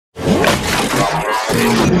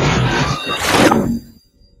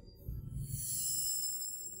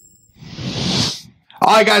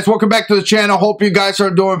Alright guys, welcome back to the channel. Hope you guys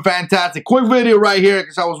are doing fantastic. Quick video right here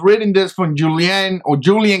because I was reading this from Julian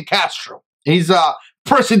Castro. He's a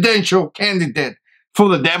presidential candidate for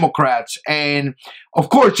the Democrats. And of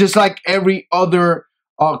course, just like every other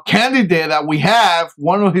candidate that we have,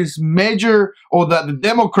 one of his major, or that the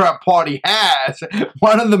Democrat Party has,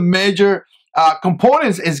 one of the major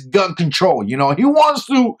components is gun control. You know, he wants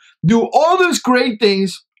to do all these great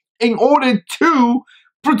things in order to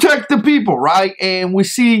protect the people, right? And we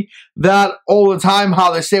see that all the time,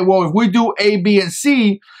 how they say, well, if we do A, B, and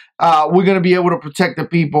C, we're going to be able to protect the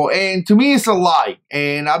people. And to me, it's a lie.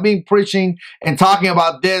 And I've been preaching and talking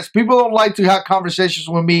about this. People don't like to have conversations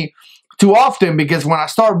with me too often because when I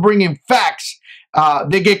start bringing facts,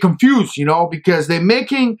 they get confused, you know, because they're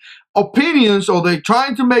making opinions or they're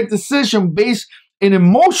trying to make decisions based in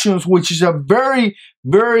emotions, which is a very,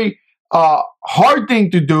 very hard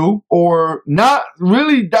thing to do, or not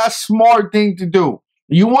really that smart thing to do.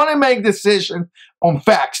 You want to make decisions on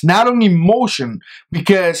facts, not on emotion,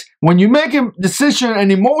 because when you make a decision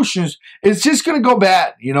on emotions, it's just going to go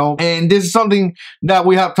bad, you know. And this is something that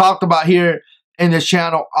we have talked about here in this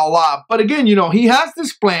channel a lot. But again, you know, he has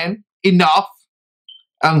this plan enough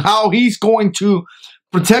on how he's going to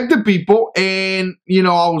protect the people. And, you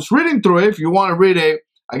know, I was reading through it. If you want to read it,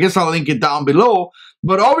 I guess I'll link it down below.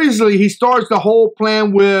 But obviously, he starts the whole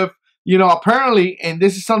plan with, you know, apparently, and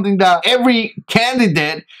this is something that every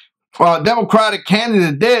candidate, Democratic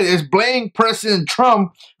candidate did, is blame President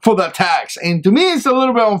Trump for the attacks. And to me, it's a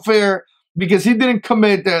little bit unfair because he didn't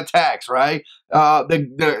commit the attacks, right?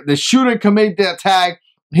 The shooter committed the attack.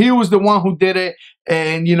 He was the one who did it.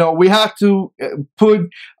 And, you know, we have to put,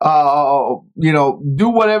 you know, do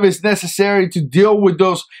whatever is necessary to deal with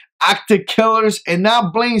those active killers and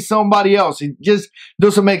not blame somebody else. It just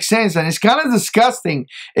doesn't make sense. And it's kind of disgusting,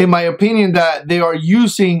 in my opinion, that they are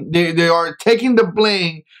using, they are taking the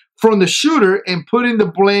blame from the shooter and putting the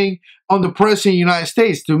blame on the president of the United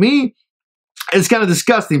States. To me, it's kind of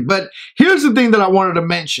disgusting. But here's the thing that I wanted to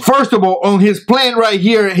mention. First of all, on his plan right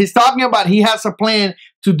here, he's talking about he has a plan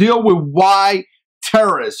to deal with white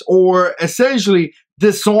terrorists, or essentially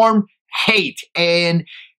disarm hate. And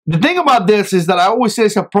the thing about this is that I always say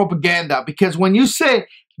it's a propaganda, because when you say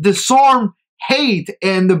disarm hate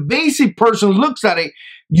and the basic person looks at it,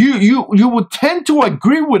 you would tend to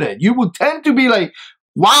agree with it. You would tend to be like,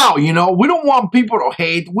 wow, you know, we don't want people to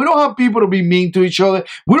hate. We don't want people to be mean to each other.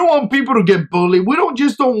 We don't want people to get bullied. We want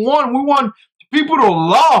people to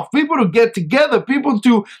love, people to get together, people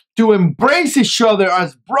to embrace each other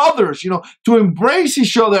as brothers, you know, to embrace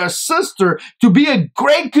each other as sisters, to be a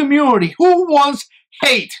great community. Who wants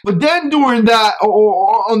hate? But then during that,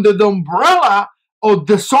 or under the umbrella of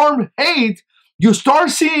disarm hate, you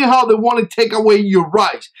start seeing how they want to take away your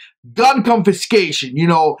rights. Gun confiscation, you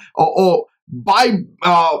know, or buyback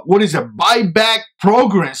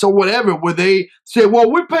programs or whatever, where they say, well,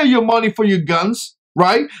 we pay you money for your guns,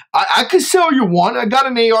 right? I could sell you one. I got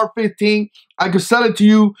an AR-15. I could sell it to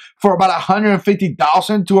you for about $150,000,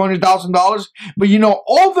 $200,000. But you know,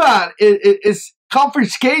 all that is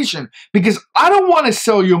confiscation, because I don't want to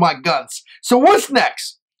sell you my guns. So what's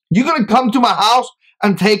next? You're going to come to my house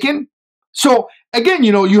and take it? So again,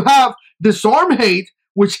 you know, you have disarm hate,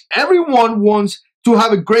 which everyone wants to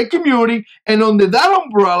have a great community, and under that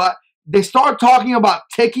umbrella, they start talking about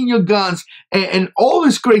taking your guns and all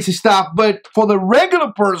this crazy stuff. But for the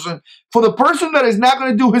regular person, for the person that is not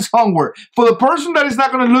going to do his homework, for the person that is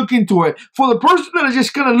not going to look into it, for the person that is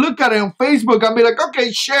just going to look at it on Facebook and be like,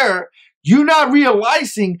 okay, share, you're not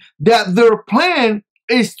realizing that their plan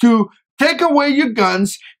is to take away your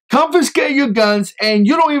guns, confiscate your guns, and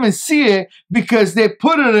you don't even see it because they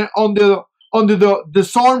put it under the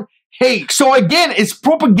disarm hate. So again, it's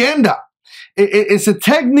propaganda. It's a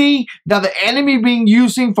technique that the enemy been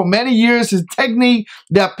using for many years. It's a technique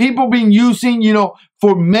that people been using, you know,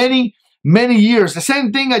 for many, many years. The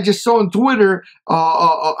same thing I just saw on Twitter,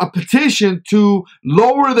 a petition to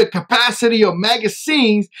lower the capacity of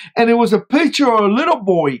magazines, and it was a picture of a little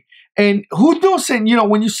boy. And who doesn't, you know,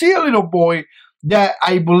 when you see a little boy that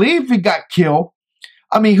I believe he got killed,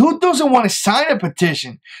 I mean, who doesn't want to sign a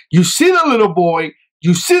petition? You see the little boy,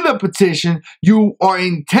 you see the petition, you are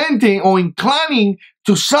intending or inclining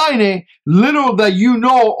to sign it. Little that you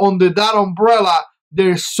know, under that umbrella,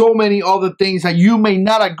 there's so many other things that you may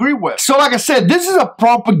not agree with. So like I said, this is a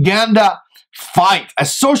propaganda fight, a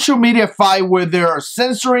social media fight where they are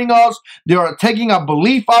censoring us, they are taking a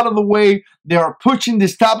belief out of the way, they are pushing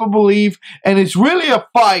this type of belief, and it's really a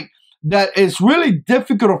fight that it's really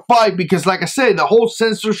difficult to fight because, like I say, the whole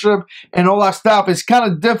censorship and all that stuff is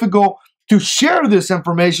kind of difficult to share this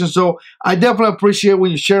information. So I definitely appreciate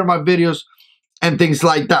when you share my videos and things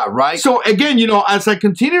like that, right? So again, you know, as I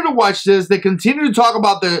continue to watch this, they continue to talk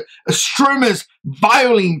about the extremist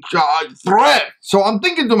violent threat. So I'm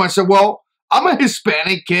thinking to myself, well, I'm a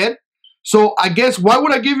Hispanic kid. So I guess why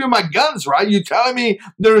would I give you my guns, right? You're telling me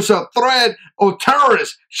there's a threat of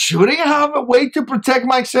terrorists. Shouldn't I have a way to protect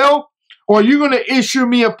myself? Or are you going to issue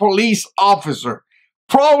me a police officer?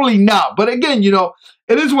 Probably not. But again, you know,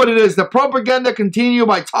 it is what it is. The propaganda continue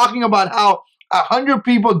by talking about how 100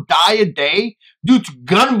 people die a day due to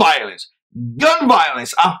gun violence. Gun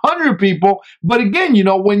violence, 100 people. But again, you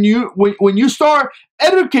know, when you start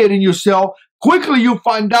educating yourself, quickly you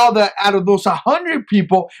find out that out of those 100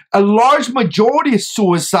 people, a large majority is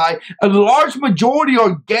suicide, a large majority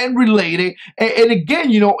are gang related. And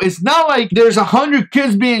again, you know, it's not like there's 100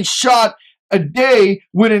 kids being shot a day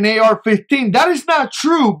with an AR-15. That is not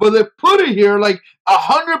true, but they put it here like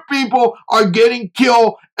 100 people are getting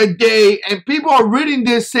killed a day, and people are reading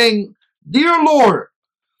this saying, dear Lord,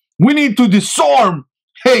 we need to disarm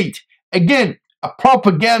hate. Again, a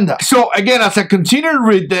propaganda. So again, as I continue to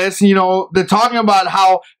read this, you know, they're talking about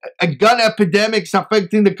how a gun epidemic is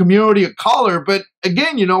affecting the community of color. But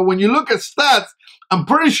again, you know, when you look at stats, I'm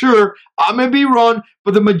pretty sure, I may be wrong,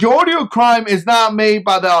 but the majority of crime is not made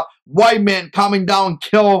by the white men coming down and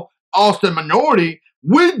kill us, the minority.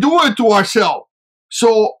 We do it to ourselves.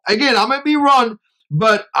 So again, I may be wrong,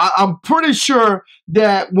 but I'm pretty sure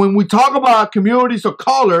that when we talk about communities of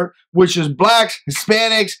color, which is blacks,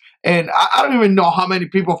 Hispanics, and I don't even know how many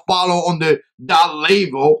people follow on that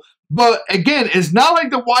label, but again, it's not like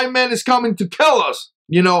the white man is coming to kill us,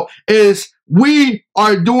 you know, is we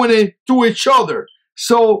are doing it to each other.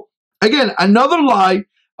 So again, another lie,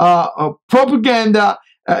 propaganda,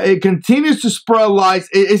 it continues to spread lies.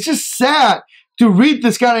 It's just sad to read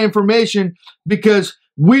this kind of information because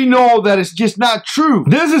we know that it's just not true.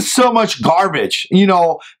 This is so much garbage. You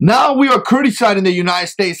know, now we are criticizing the United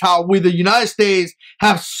States, how we, the United States,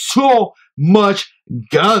 have so much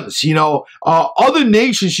guns. You know, other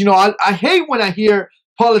nations, you know, I hate when I hear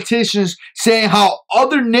politicians saying how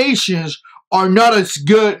other nations are not as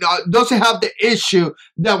good, doesn't have the issue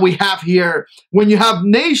that we have here. When you have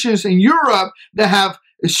nations in Europe that have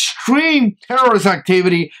extreme terrorist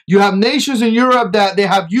activity, you have nations in Europe that they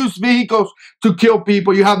have used vehicles to kill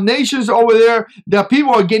people. You have nations over there that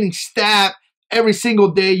people are getting stabbed every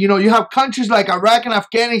single day. You know, you have countries like Iraq and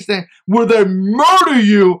Afghanistan where they murder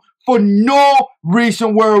you for no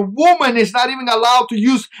reason, where a woman is not even allowed to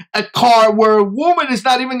use a car, where a woman is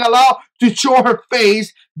not even allowed to show her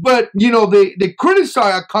face. But, you know, they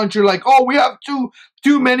criticize a country like, oh, we have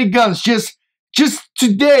too many guns. Just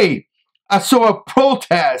today, I saw a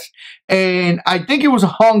protest, and I think it was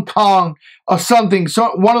Hong Kong or something,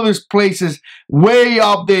 so one of those places way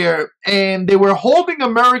up there, and they were holding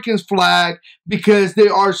Americans' flag because they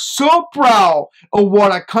are so proud of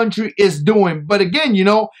what our country is doing. But again, you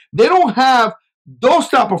know, they don't have those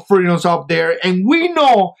type of freedoms up there, and we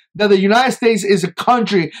know that the United States is a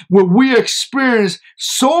country where we experience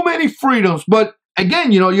so many freedoms. But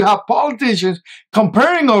again, you know, you have politicians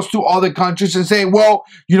comparing us to other countries and saying, well,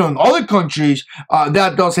 you know, in other countries,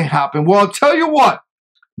 that doesn't happen. Well, I'll tell you what,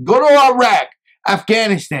 go to Iraq,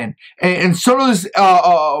 Afghanistan, and some of this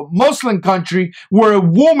Muslim country where a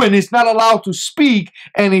woman is not allowed to speak,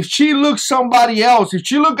 and if she looks somebody else, if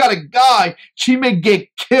she look at a guy, she may get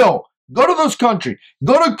killed. Go to those countries.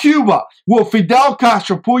 Go to Cuba, where Fidel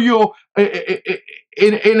Castro put you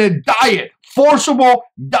in a diet, forcible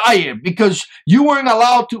diet, because you weren't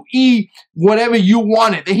allowed to eat whatever you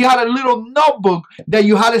wanted. He had a little notebook that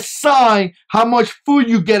you had to sign how much food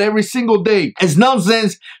you get every single day. It's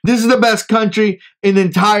nonsense. This is the best country in the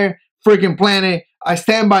entire freaking planet. I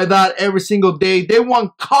stand by that every single day. They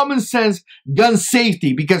want common sense gun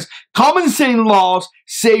safety because common sense laws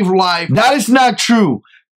save life. That is not true.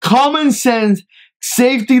 Common sense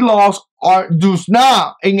safety laws does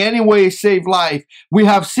not in any way save life. We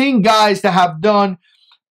have seen guys that have done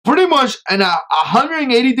pretty much an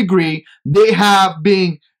 180 degree. They have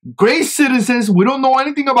been great citizens. We don't know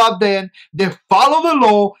anything about them. They follow the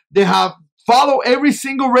law. They have follow every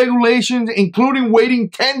single regulation, including waiting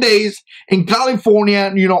 10 days in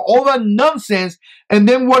California, you know, all that nonsense. And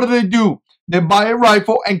then what do? They buy a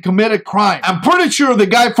rifle and commit a crime. I'm pretty sure the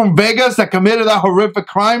guy from Vegas that committed that horrific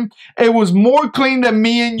crime, it was more clean than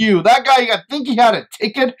me and you. That guy, I think he had a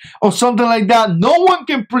ticket or something like that. No one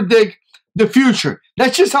can predict the future.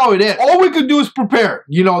 That's just how it is. All we could do is prepare.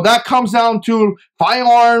 You know, that comes down to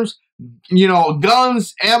firearms, you know,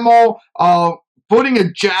 guns, ammo, putting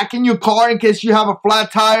a jack in your car in case you have a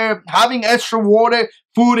flat tire, having extra water,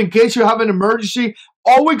 food in case you have an emergency.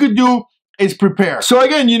 All we could do is prepare. So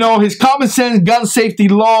again, you know, his common sense gun safety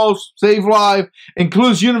laws, save life,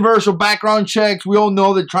 includes universal background checks. We all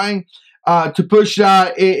know they're trying to push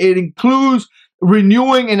that. It includes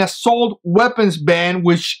renewing an assault weapons ban,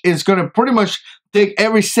 which is going to pretty much take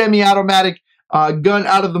every semi-automatic gun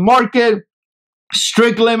out of the market.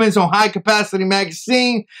 Strict limits on high-capacity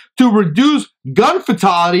magazine to reduce gun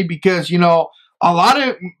fatality, because, you know, a lot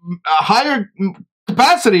of higher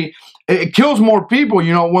capacity, it kills more people.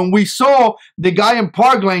 You know, when we saw the guy in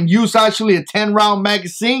Parkland use actually a 10-round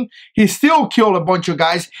magazine, he still killed a bunch of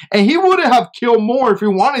guys, and he would have killed more if he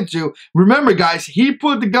wanted to. Remember, guys, he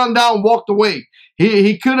put the gun down and walked away.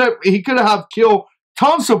 He could have killed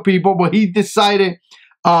tons of people, but he decided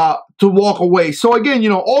to walk away. So again, you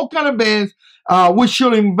know, all kind of bans. We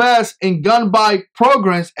should invest in gun buy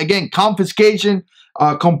programs. Again, confiscation,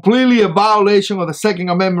 completely a violation of the Second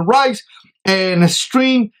Amendment rights, and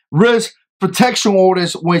extreme risk protection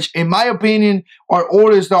orders, which in my opinion are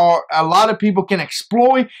orders that a lot of people can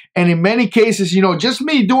exploit. And in many cases, you know, just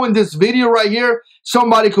me doing this video right here,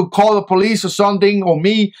 somebody could call the police or something, or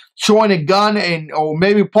me showing a gun or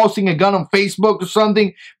maybe posting a gun on Facebook or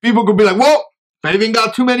something. People could be like, well, Fabian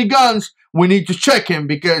got too many guns. We need to check him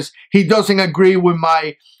because he doesn't agree with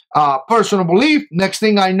my personal belief. Next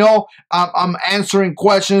thing I know, I'm answering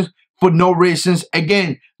questions for no reasons.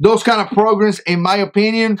 Again, those kind of programs, in my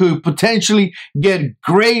opinion, could potentially get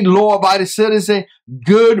great law-abiding citizens,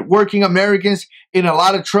 good working Americans in a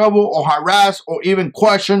lot of trouble or harassed or even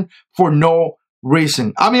questioned for no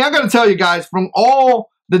reason. I mean, I got to tell you guys, from all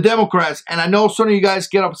the Democrats, and I know some of you guys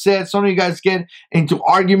get upset, some of you guys get into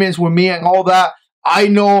arguments with me and all that. I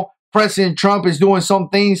know President Trump is doing some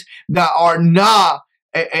things that are not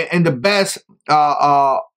in the best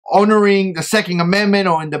honoring the Second Amendment,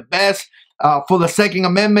 or in the best for the Second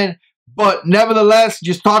Amendment. But nevertheless,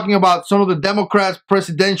 just talking about some of the Democrats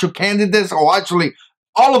presidential candidates, or actually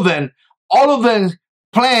all of them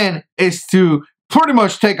plan is to pretty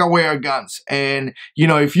much take away our guns. And, you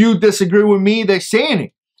know, if you disagree with me, they're saying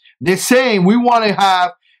it. They're saying we want to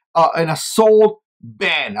have an assault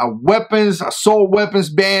ban, assault weapons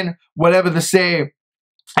ban, whatever they say.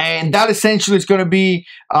 And that essentially is going to be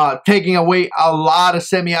taking away a lot of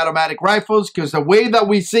semi-automatic rifles, because the way that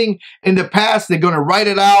we seen in the past, they're going to write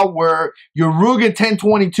it out where your Ruger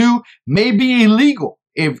 1022 may be illegal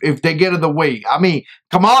if they get it the way. I mean,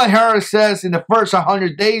 Kamala Harris says in the first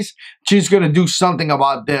 100 days, she's going to do something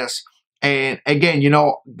about this. And again, you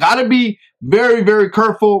know, got to be very, very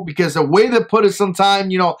careful, because the way they put it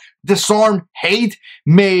sometimes, you know, disarm hate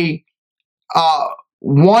may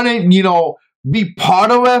want it, you know, be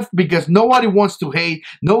part of it, because nobody wants to hate.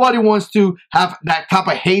 Nobody wants to have that type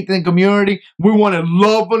of hate in the community. We want to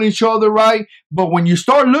love on each other, right? But when you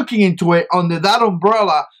start looking into it under that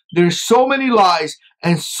umbrella, there's so many lies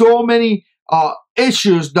and so many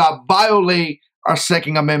issues that violate our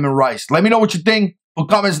Second Amendment rights. Let me know what you think. Put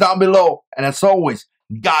comments down below. And as always,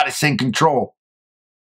 God is in control.